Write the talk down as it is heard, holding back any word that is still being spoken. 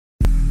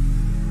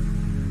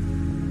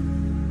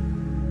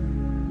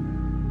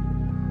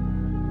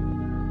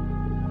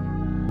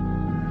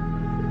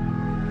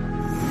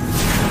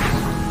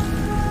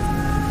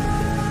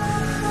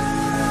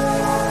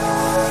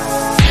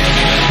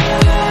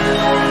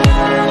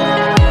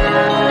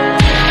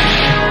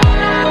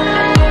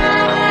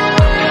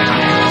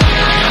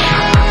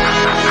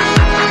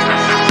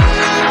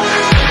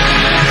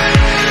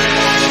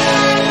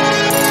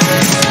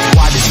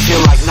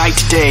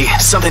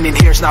Something in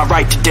here's not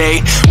right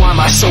today. Why am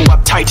I so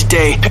uptight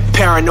today?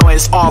 Paranoia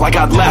is all I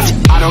got left.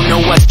 I don't know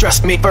what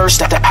stressed me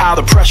first after how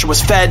the pressure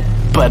was fed,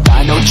 but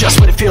I know just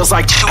what it feels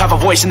like to have a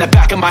voice in the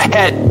back of my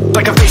head,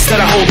 like a face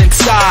that I hold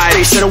inside,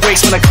 face that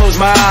awakes when I close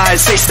my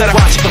eyes, face that I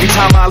watch every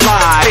time I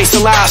lie, face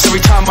that laughs every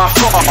time I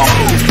fall.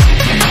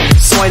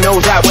 So I know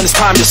that when it's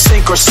time to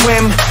sink or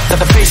swim, that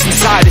the face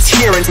inside is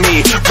hearing me,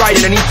 right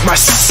underneath my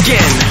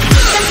skin.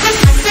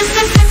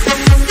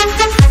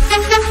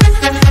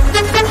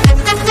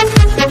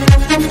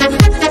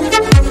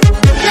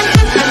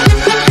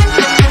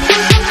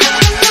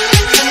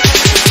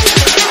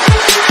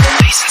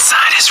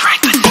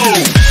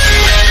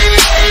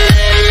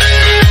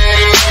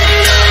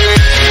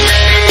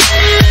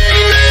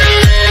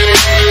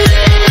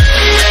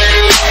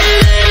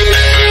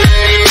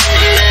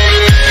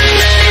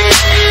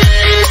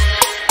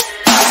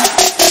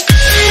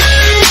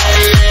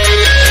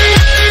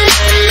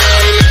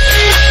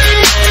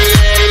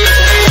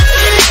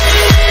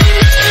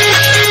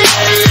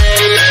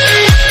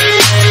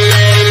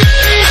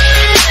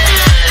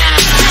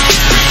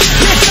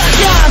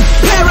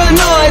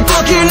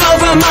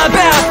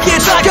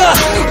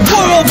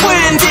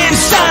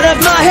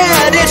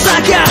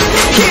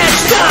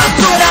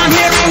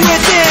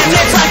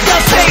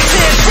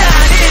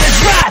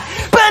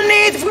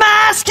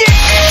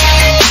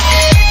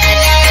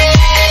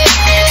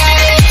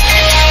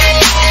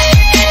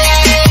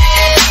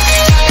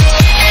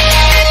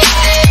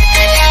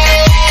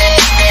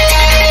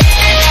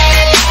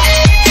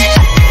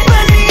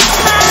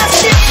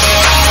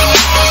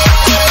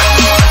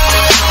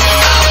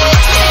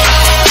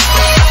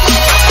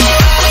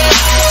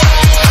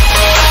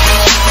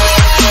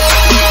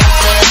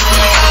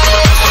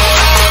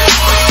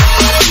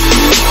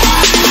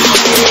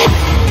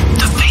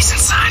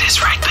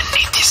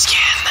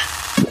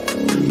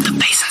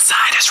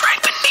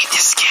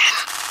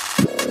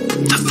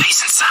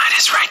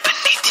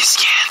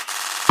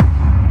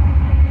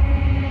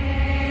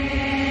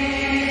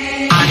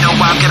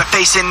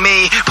 In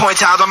me, point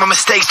out all my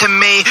mistakes to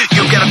me.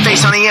 You've got a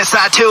face on the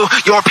inside too.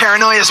 Your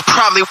paranoia is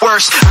probably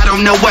worse. I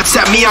don't know what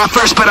set me on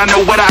first, but I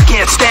know what I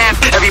can't stand.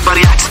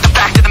 Everybody acts. The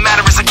fact of the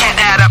matter is I can't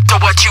add up to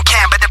what you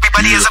can, but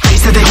everybody has a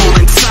face that they hold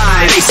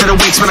inside, face that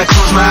awakes when I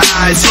close my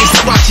eyes, face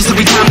that watches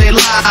every time they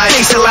lie,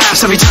 face that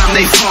laughs every time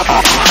they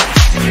fall.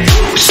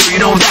 So you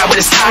know that when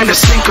it's time to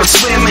sink or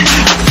swim,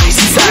 the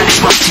face inside is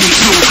watching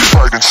you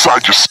right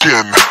inside your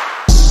skin.